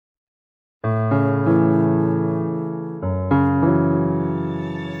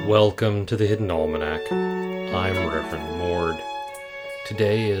Welcome to the Hidden Almanac. I'm Reverend Mord.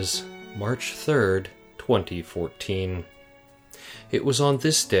 Today is March 3rd, 2014. It was on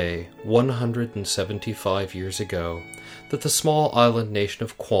this day, 175 years ago, that the small island nation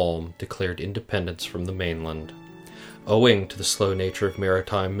of Qualm declared independence from the mainland. Owing to the slow nature of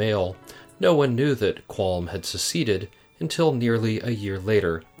maritime mail, no one knew that Qualm had seceded until nearly a year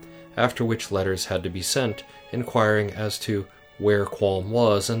later, after which letters had to be sent inquiring as to where Qualm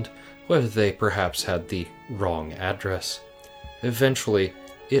was and whether they perhaps had the wrong address. Eventually,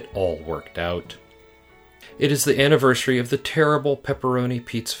 it all worked out. It is the anniversary of the terrible Pepperoni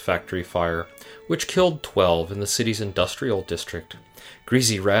pizza factory fire, which killed 12 in the city's industrial district.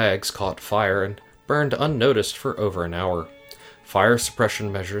 Greasy rags caught fire and burned unnoticed for over an hour. Fire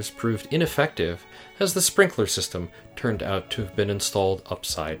suppression measures proved ineffective as the sprinkler system turned out to have been installed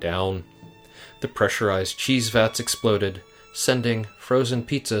upside down. The pressurized cheese vats exploded, sending frozen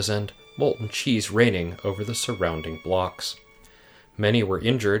pizzas and molten cheese raining over the surrounding blocks. Many were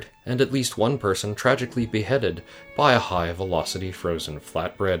injured, and at least one person tragically beheaded by a high-velocity frozen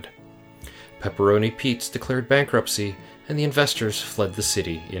flatbread. Pepperoni Pete's declared bankruptcy, and the investors fled the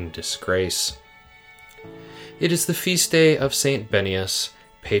city in disgrace. It is the feast day of St. Bennius,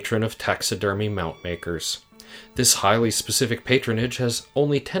 patron of taxidermy mount makers. This highly specific patronage has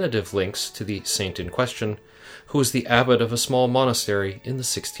only tentative links to the saint in question, who was the abbot of a small monastery in the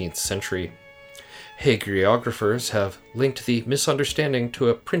 16th century. Hagiographies have linked the misunderstanding to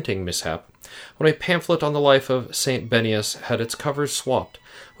a printing mishap, when a pamphlet on the life of St. Bennius had its covers swapped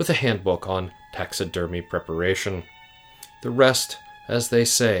with a handbook on taxidermy preparation. The rest, as they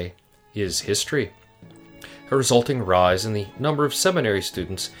say, is history. A resulting rise in the number of seminary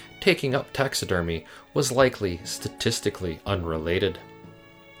students taking up taxidermy was likely statistically unrelated.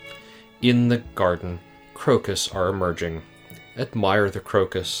 In the garden, crocus are emerging. Admire the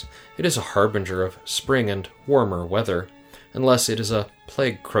crocus. It is a harbinger of spring and warmer weather, unless it is a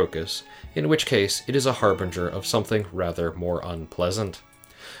plague crocus, in which case it is a harbinger of something rather more unpleasant.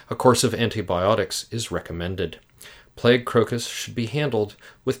 A course of antibiotics is recommended. Plague crocus should be handled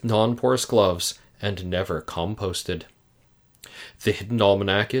with non-porous gloves and never composted. The Hidden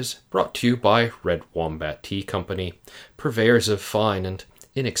Almanac is brought to you by Red Wombat Tea Company, purveyors of fine and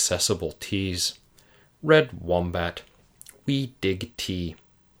inaccessible teas. Red Wombat. We dig tea.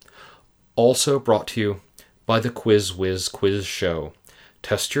 Also brought to you by the Quiz Whiz Quiz Show.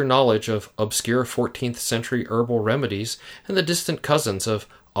 Test your knowledge of obscure 14th century herbal remedies and the distant cousins of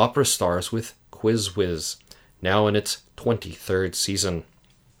opera stars with Quiz Whiz, now in its 23rd season.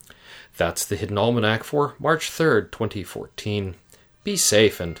 That's the Hidden Almanac for March 3rd, 2014. Be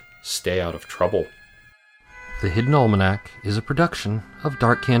safe and stay out of trouble. The Hidden Almanac is a production of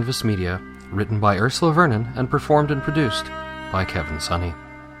Dark Canvas Media, written by Ursula Vernon and performed and produced by Kevin Sonney.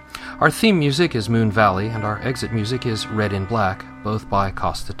 Our theme music is Moon Valley, and our exit music is Red in Black, both by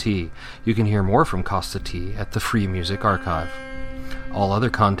Costa T. You can hear more from Costa T at the Free Music Archive. All other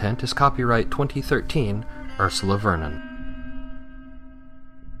content is copyright 2013, Ursula Vernon.